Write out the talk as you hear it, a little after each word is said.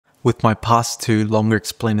With my past two longer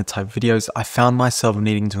explainer type videos, I found myself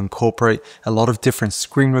needing to incorporate a lot of different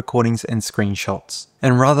screen recordings and screenshots.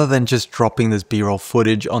 And rather than just dropping this B-roll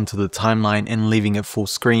footage onto the timeline and leaving it full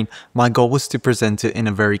screen, my goal was to present it in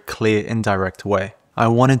a very clear and direct way. I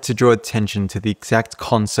wanted to draw attention to the exact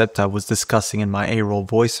concept I was discussing in my A-roll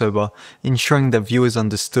voiceover, ensuring that viewers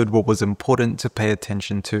understood what was important to pay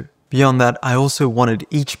attention to. Beyond that, I also wanted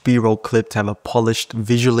each B-roll clip to have a polished,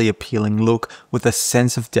 visually appealing look with a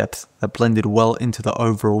sense of depth that blended well into the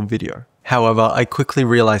overall video. However, I quickly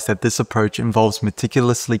realized that this approach involves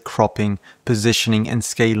meticulously cropping, positioning, and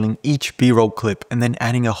scaling each B-roll clip and then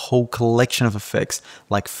adding a whole collection of effects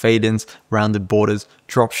like fade-ins, rounded borders,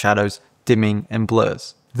 drop shadows, dimming, and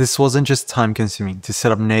blurs. This wasn't just time consuming to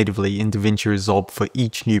set up natively in DaVinci Resolve for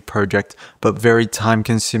each new project, but very time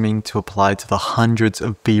consuming to apply to the hundreds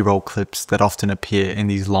of B-roll clips that often appear in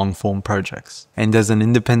these long form projects. And as an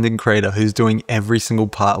independent creator who's doing every single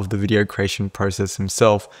part of the video creation process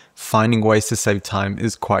himself, finding ways to save time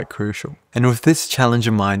is quite crucial. And with this challenge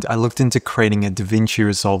in mind, I looked into creating a DaVinci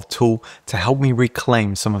Resolve tool to help me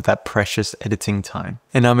reclaim some of that precious editing time.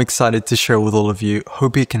 And I'm excited to share with all of you.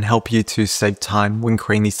 Hope it can help you to save time when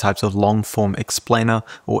creating these types of long form explainer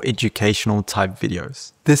or educational type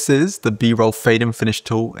videos. This is the B-roll fade and finish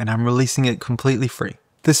tool, and I'm releasing it completely free.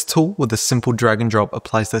 This tool with a simple drag and drop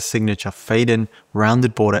applies the signature fade in,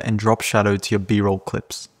 rounded border, and drop shadow to your B-roll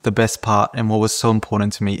clips. The best part, and what was so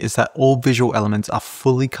important to me, is that all visual elements are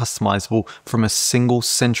fully customizable from a single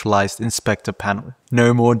centralized inspector panel.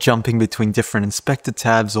 No more jumping between different inspector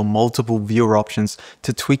tabs or multiple viewer options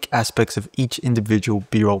to tweak aspects of each individual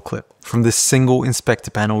B-roll clip. From this single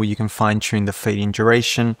inspector panel, you can fine-tune the fade-in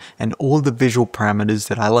duration and all the visual parameters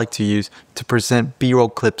that I like to use to present B-roll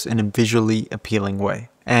clips in a visually appealing way.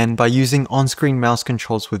 And by using on-screen mouse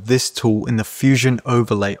controls with this tool in the Fusion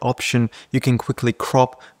Overlay option, you can quickly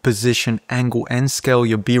crop, position, angle, and scale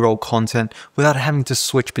your B-roll content without having to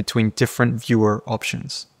switch between different viewer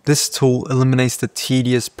options. This tool eliminates the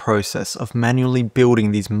tedious process of manually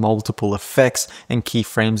building these multiple effects and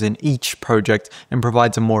keyframes in each project and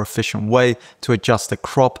provides a more efficient way to adjust the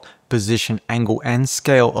crop, position, angle, and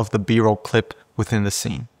scale of the B-roll clip within the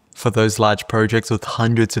scene. For those large projects with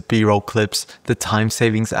hundreds of B-roll clips, the time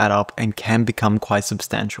savings add up and can become quite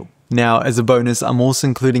substantial. Now, as a bonus, I'm also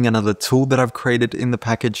including another tool that I've created in the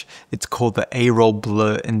package. It's called the A-roll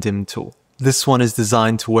blur and dim tool. This one is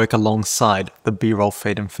designed to work alongside the B-roll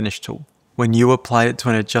fade and finish tool. When you apply it to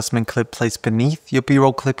an adjustment clip placed beneath your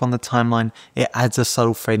B-roll clip on the timeline, it adds a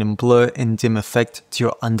subtle fade and blur and dim effect to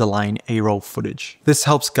your underlying A-roll footage. This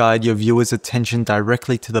helps guide your viewer's attention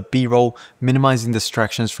directly to the B-roll, minimizing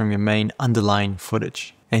distractions from your main underlying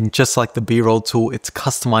footage. And just like the B-roll tool, it's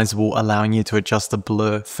customizable, allowing you to adjust the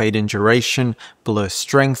blur fade-in duration, blur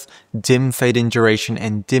strength, dim fade-in duration,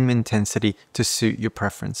 and dim intensity to suit your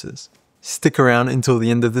preferences. Stick around until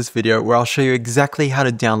the end of this video where I'll show you exactly how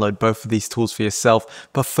to download both of these tools for yourself,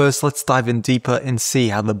 but first let's dive in deeper and see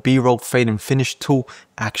how the B-roll fade and finish tool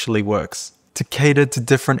actually works. To cater to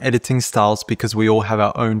different editing styles, because we all have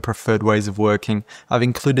our own preferred ways of working, I've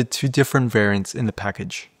included two different variants in the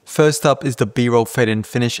package. First up is the B-roll fade and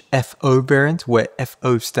finish FO variant, where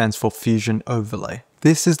FO stands for Fusion Overlay.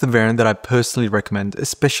 This is the variant that I personally recommend,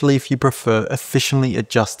 especially if you prefer efficiently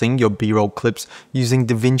adjusting your B-roll clips using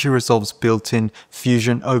DaVinci Resolve's built-in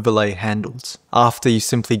Fusion Overlay handles. After you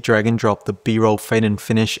simply drag and drop the B-roll fade and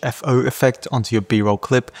finish FO effect onto your B-roll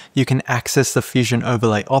clip, you can access the Fusion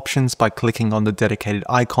Overlay options by clicking on the dedicated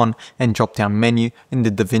icon and drop-down menu in the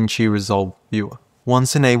DaVinci Resolve viewer.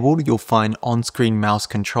 Once enabled, you'll find on-screen mouse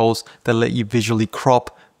controls that let you visually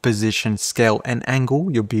crop, position, scale, and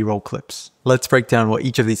angle your B-roll clips. Let's break down what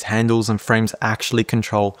each of these handles and frames actually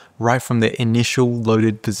control right from their initial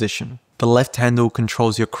loaded position. The left handle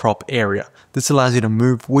controls your crop area. This allows you to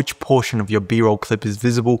move which portion of your B-roll clip is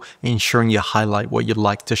visible, ensuring you highlight what you'd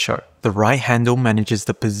like to show. The right handle manages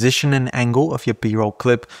the position and angle of your B-roll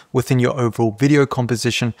clip within your overall video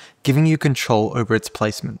composition, giving you control over its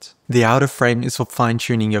placement. The outer frame is for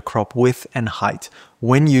fine-tuning your crop width and height.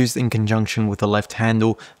 When used in conjunction with the left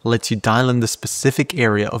handle, lets you dial in the specific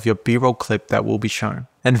area of your B-roll clip that will be shown.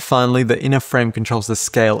 And finally, the inner frame controls the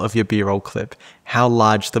scale of your B-roll clip, how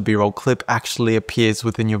large the B-roll clip actually appears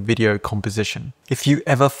within your video composition. If you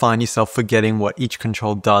ever find yourself forgetting what each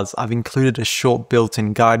control does, I've included a short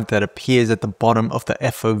built-in guide that appears at the bottom of the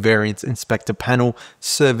FO variants inspector panel,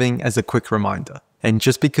 serving as a quick reminder. And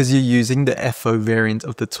just because you're using the FO variant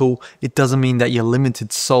of the tool, it doesn't mean that you're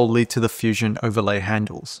limited solely to the Fusion overlay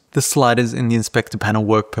handles. The sliders in the inspector panel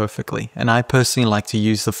work perfectly, and I personally like to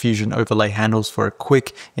use the Fusion overlay handles for a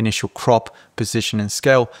quick initial crop, position and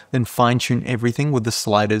scale, then fine tune everything with the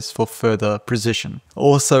sliders for further precision.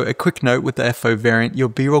 Also, a quick note with the FO variant, your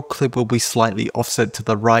B-roll clip will be slightly offset to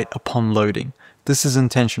the right upon loading. This is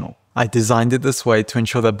intentional. I designed it this way to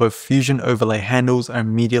ensure that both Fusion overlay handles are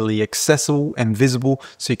immediately accessible and visible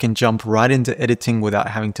so you can jump right into editing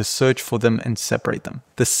without having to search for them and separate them.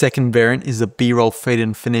 The second variant is the B-roll fade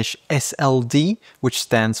and finish SLD, which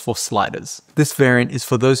stands for sliders. This variant is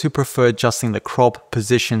for those who prefer adjusting the crop,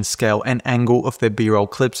 position, scale and angle of their B-roll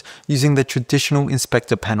clips using the traditional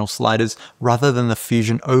inspector panel sliders rather than the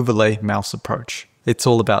Fusion overlay mouse approach. It's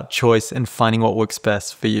all about choice and finding what works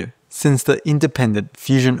best for you. Since the independent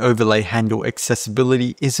Fusion overlay handle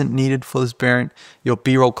accessibility isn't needed for this variant, your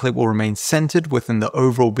B-roll clip will remain centered within the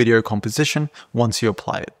overall video composition once you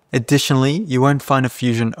apply it. Additionally, you won't find a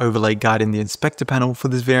Fusion overlay guide in the inspector panel for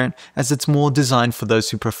this variant, as it's more designed for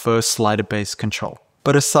those who prefer slider-based control.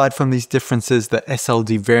 But aside from these differences, the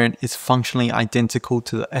SLD variant is functionally identical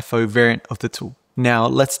to the FO variant of the tool. Now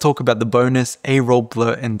let's talk about the bonus A-roll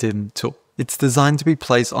blur and dim tool. It's designed to be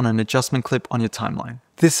placed on an adjustment clip on your timeline.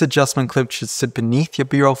 This adjustment clip should sit beneath your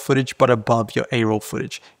B-roll footage but above your A-roll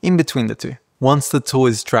footage, in between the two. Once the tool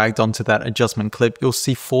is dragged onto that adjustment clip, you'll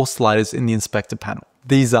see 4 sliders in the inspector panel.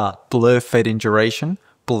 These are blur fade in duration,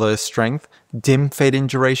 blur strength, dim fade in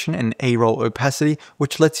duration, and A-roll opacity,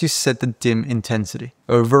 which lets you set the dim intensity.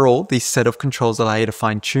 Overall, these set of controls allow you to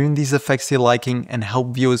fine-tune these effects to your liking and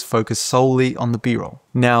help viewers focus solely on the B-roll.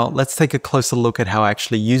 Now, let's take a closer look at how I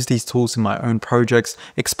actually use these tools in my own projects,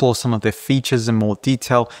 explore some of their features in more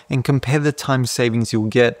detail, and compare the time savings you'll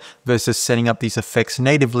get versus setting up these effects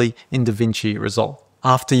natively in DaVinci Resolve.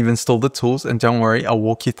 After you've installed the tools, and don't worry, I'll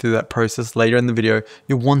walk you through that process later in the video,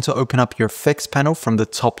 you'll want to open up your effects panel from the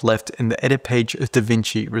top left in the edit page of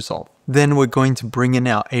DaVinci Resolve. Then we're going to bring in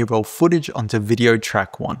our A-roll footage onto video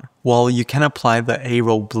track 1. While you can apply the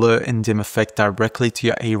A-roll blur and dim effect directly to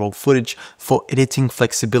your A-roll footage, for editing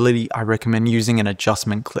flexibility I recommend using an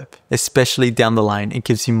adjustment clip. Especially down the line, it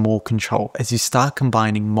gives you more control as you start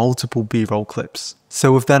combining multiple B-roll clips.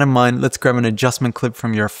 So with that in mind, let's grab an adjustment clip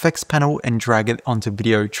from your effects panel and drag it onto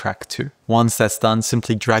video track 2. Once that's done,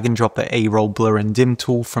 simply drag and drop the A-roll blur and dim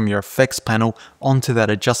tool from your effects panel onto that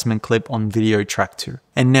adjustment clip on video track 2.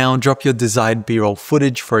 And now drop your desired B-roll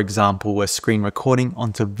footage, for example a screen recording,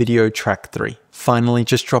 onto video track 3. Finally,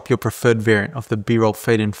 just drop your preferred variant of the B-roll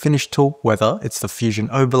fade and finish tool, whether it's the Fusion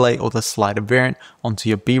overlay or the slider variant, onto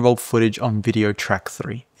your B-roll footage on video track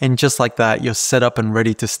 3. And just like that, you're set up and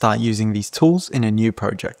ready to start using these tools in a new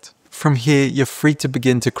project. From here, you're free to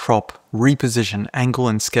begin to crop, reposition, angle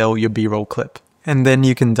and scale your B-roll clip. And then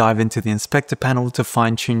you can dive into the inspector panel to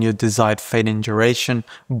fine-tune your desired fade in duration,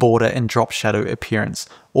 border and drop shadow appearance.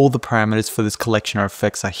 All the parameters for this collection of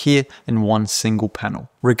effects are here in one single panel.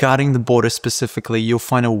 Regarding the border specifically, you'll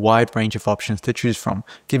find a wide range of options to choose from,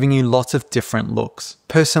 giving you lots of different looks.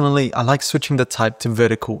 Personally, I like switching the type to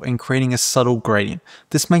vertical and creating a subtle gradient.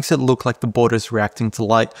 This makes it look like the border is reacting to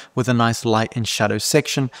light with a nice light and shadow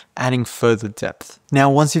section, adding further depth. Now,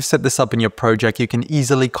 once you've set this up in your project, you can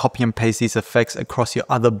easily copy and paste these effects across your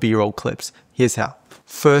other B-roll clips. Here's how.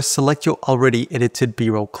 First, select your already edited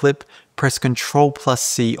B-roll clip, press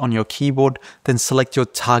Ctrl+C on your keyboard, then select your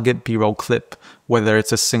target B-roll clip, whether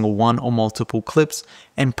it's a single one or multiple clips,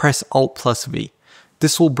 and press Alt+V.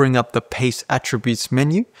 This will bring up the Paste Attributes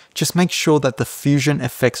menu. Just make sure that the Fusion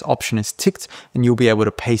Effects option is ticked and you'll be able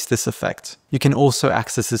to paste this effect. You can also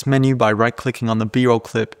access this menu by right-clicking on the B-roll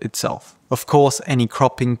clip itself. Of course, any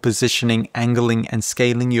cropping, positioning, angling, and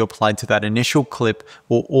scaling you applied to that initial clip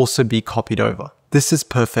will also be copied over. This is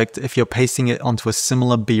perfect if you're pasting it onto a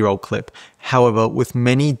similar B-roll clip. However, with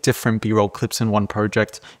many different B-roll clips in one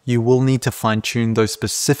project, you will need to fine-tune those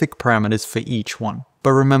specific parameters for each one.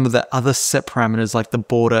 But remember that other set parameters like the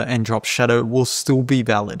border and drop shadow will still be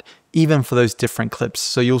valid, even for those different clips,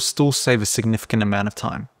 so you'll still save a significant amount of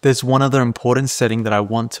time. There's one other important setting that I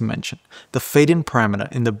want to mention. The fade in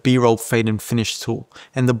parameter in the B-roll fade and finish tool,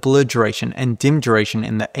 and the blur duration and dim duration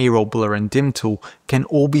in the A-roll blur and dim tool can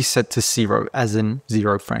all be set to 0, as in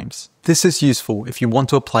 0 frames. This is useful if you want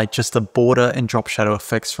to apply just the border and drop shadow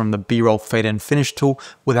effects from the B-roll fade and finish tool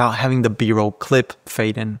without having the B-roll clip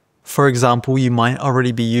fade in. For example, you might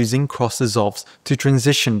already be using cross dissolves to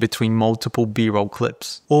transition between multiple B-roll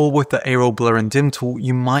clips. Or with the A-roll blur and dim tool,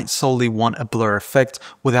 you might solely want a blur effect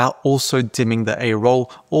without also dimming the A-roll,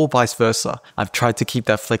 or vice versa. I've tried to keep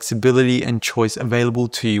that flexibility and choice available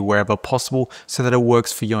to you wherever possible so that it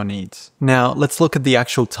works for your needs. Now, let's look at the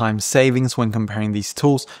actual time savings when comparing these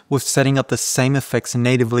tools with setting up the same effects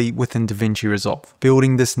natively within DaVinci Resolve.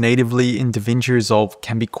 Building this natively in DaVinci Resolve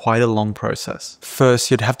can be quite a long process. First,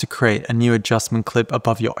 you'd have to create a new adjustment clip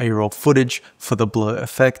above your A-roll footage for the blur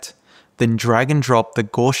effect, then drag and drop the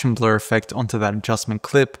Gaussian blur effect onto that adjustment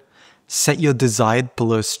clip, set your desired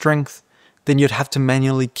blur strength, then you'd have to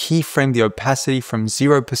manually keyframe the opacity from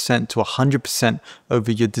 0% to 100%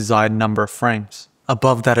 over your desired number of frames.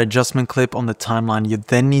 Above that adjustment clip on the timeline, you'd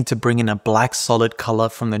then need to bring in a black solid color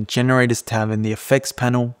from the Generators tab in the Effects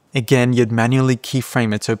panel. Again, you'd manually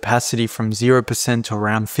keyframe its opacity from 0% to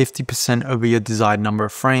around 50% over your desired number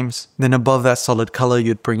of frames. Then above that solid color,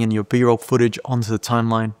 you'd bring in your B-roll footage onto the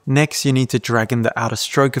timeline. Next, you need to drag in the outer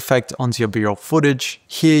stroke effect onto your B-roll footage.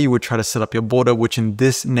 Here, you would try to set up your border, which in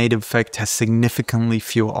this native effect has significantly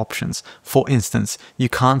fewer options. For instance, you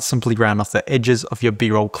can't simply round off the edges of your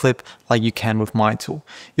B-roll clip like you can with my tool.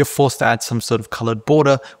 You're forced to add some sort of colored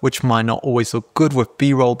border, which might not always look good with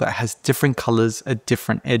B-roll that has different colors at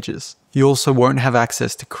different edges. You also won't have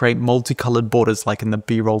access to create multicolored borders like in the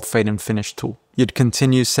B-roll fade and finish tool. You'd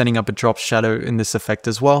continue setting up a drop shadow in this effect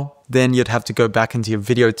as well. Then you'd have to go back into your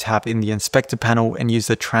video tab in the inspector panel and use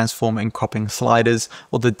the transform and cropping sliders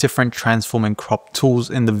or the different transform and crop tools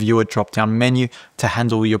in the viewer drop down menu to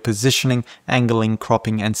handle your positioning, angling,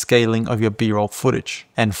 cropping and scaling of your B-roll footage.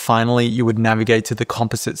 And finally, you would navigate to the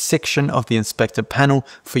composite section of the inspector panel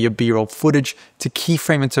for your B-roll footage to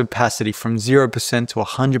keyframe its opacity from 0% to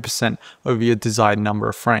 100% over your desired number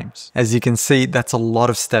of frames. As you can see, that's a lot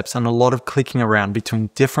of steps and a lot of clicking around between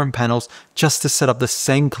different panels just to set up the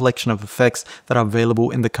same collection of effects that are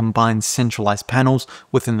available in the combined centralized panels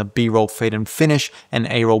within the B-roll fade and finish and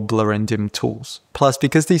A-roll blur and dim tools. Plus,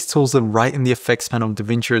 because these tools are right in the effects panel of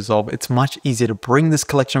DaVinci Resolve, it's much easier to bring this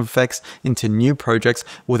collection of effects into new projects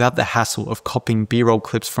without the hassle of copying B-roll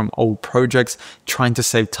clips from old projects, trying to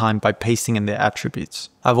save time by pasting in their attributes.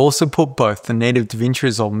 I've also put both the native DaVinci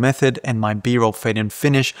Resolve method and my B-roll fade and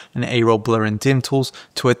finish and A-roll blur and dim tools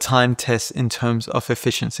to a time test in terms of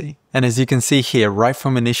efficiency. And as you can see here, right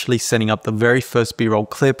from initially setting up the very first B-roll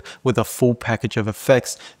clip with a full package of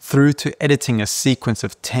effects through to editing a sequence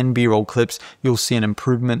of 10 B-roll clips, you'll see an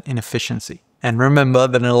improvement in efficiency. And remember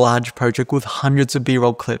that in a large project with hundreds of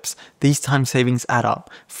B-roll clips, these time savings add up,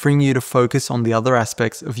 freeing you to focus on the other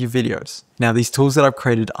aspects of your videos. Now, these tools that I've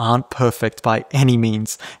created aren't perfect by any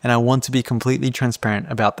means, and I want to be completely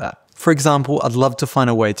transparent about that. For example, I'd love to find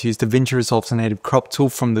a way to use DaVinci Resolve's native crop tool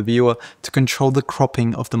from the viewer to control the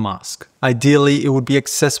cropping of the mask. Ideally, it would be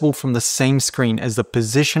accessible from the same screen as the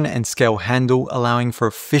position and scale handle, allowing for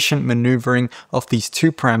efficient maneuvering of these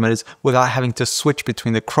two parameters without having to switch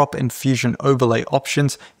between the crop and fusion overlay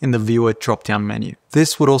options in the viewer drop-down menu.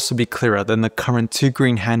 This would also be clearer than the current two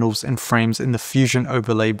green handles and frames in the fusion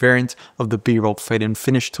overlay variant of the B-roll fade and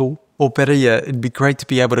finish tool. Or better yet, it'd be great to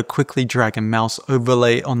be able to quickly drag a mouse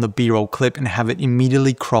overlay on the B-roll clip and have it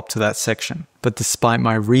immediately crop to that section. But despite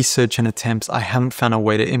my research and attempts, I haven't found a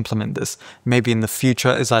way to implement this. Maybe in the future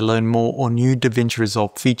as I learn more or new DaVinci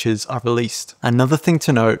Resolve features are released. Another thing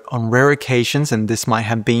to note, on rare occasions, and this might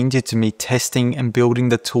have been due to me testing and building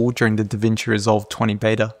the tool during the DaVinci Resolve 20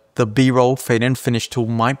 beta, the B-roll fade and finish tool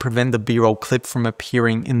might prevent the B-roll clip from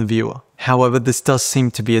appearing in the viewer. However, this does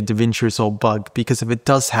seem to be a DaVinci Resolve bug, because if it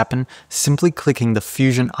does happen, simply clicking the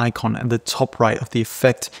fusion icon at the top right of the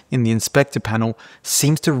effect in the inspector panel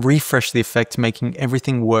seems to refresh the effect, making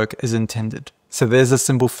everything work as intended. So there's a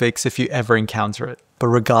simple fix if you ever encounter it. But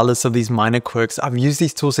regardless of these minor quirks, I've used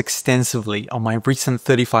these tools extensively on my recent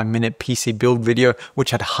 35-minute PC build video, which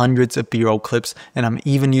had hundreds of B-roll clips, and I'm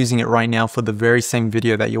even using it right now for the very same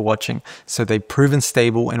video that you're watching. So they've proven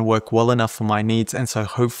stable and work well enough for my needs, and so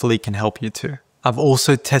hopefully can help you too. I've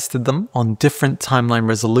also tested them on different timeline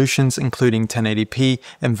resolutions, including 1080p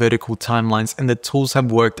and vertical timelines, and the tools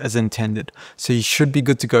have worked as intended. So you should be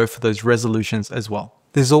good to go for those resolutions as well.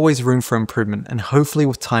 There's always room for improvement, and hopefully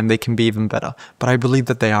with time they can be even better, but I believe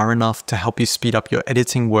that they are enough to help you speed up your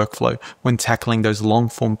editing workflow when tackling those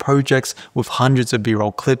long-form projects with hundreds of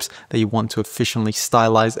B-roll clips that you want to efficiently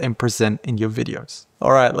stylize and present in your videos.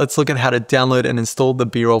 Alright, let's look at how to download and install the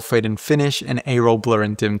B-roll fade and finish and A-roll blur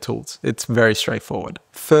and dim tools. It's very straightforward.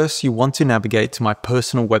 First, you want to navigate to my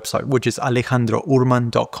personal website, which is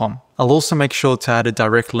alejandrourman.com. I'll also make sure to add a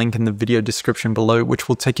direct link in the video description below, which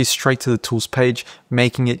will take you straight to the tools page,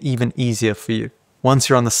 making it even easier for you. Once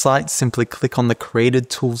you're on the site, simply click on the Created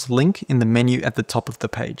Tools link in the menu at the top of the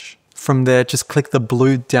page. From there, just click the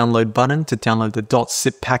blue download button to download the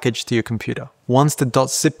 .zip package to your computer. Once the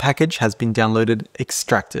 .zip package has been downloaded,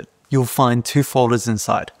 extract it. You'll find 2 folders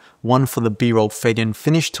inside, one for the B-roll fade in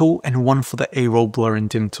finish tool and one for the A-roll blur and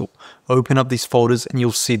dim tool. Open up these folders and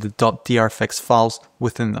you'll see the .drfx files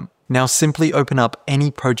within them. Now simply open up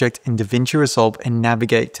any project in DaVinci Resolve and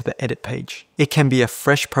navigate to the edit page. It can be a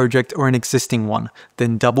fresh project or an existing one,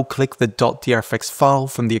 then double click the .drfx file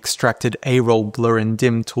from the extracted A-roll blur and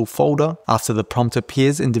dim tool folder. After the prompt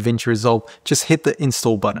appears in DaVinci Resolve, just hit the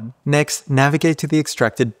install button. Next, navigate to the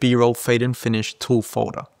extracted B-roll fade and finish tool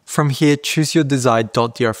folder. From here, choose your desired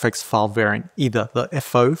 .drfx file variant, either the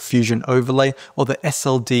FO Fusion Overlay or the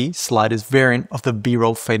SLD Sliders variant of the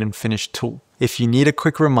B-roll fade and finish tool. If you need a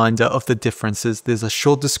quick reminder of the differences, there's a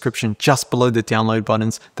short description just below the download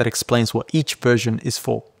buttons that explains what each version is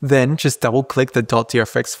for. Then just double click the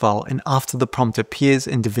 .drfx file, and after the prompt appears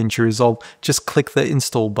in DaVinci Resolve, just click the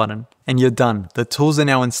install button. And you're done. The tools are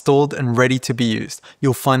now installed and ready to be used.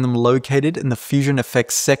 You'll find them located in the Fusion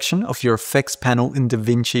Effects section of your effects panel in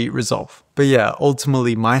DaVinci Resolve. But yeah,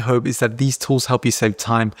 ultimately my hope is that these tools help you save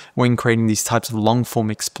time when creating these types of long form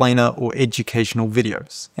explainer or educational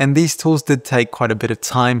videos. And these tools did take quite a bit of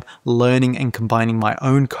time learning and combining my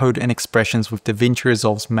own code and expressions with DaVinci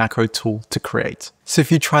Resolve's macro tool to create. So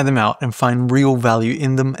if you try them out and find real value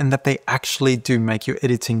in them and that they actually do make your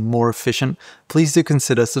editing more efficient, please do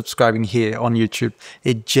consider subscribing here on YouTube.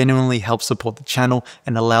 It genuinely helps support the channel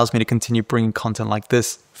and allows me to continue bringing content like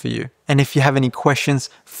this for you. And if you have any questions,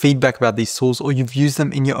 feedback about these tools, or you've used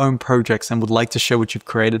them in your own projects and would like to share what you've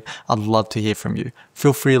created, I'd love to hear from you.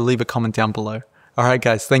 Feel free to leave a comment down below. Alright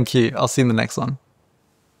guys, thank you. I'll see you in the next one.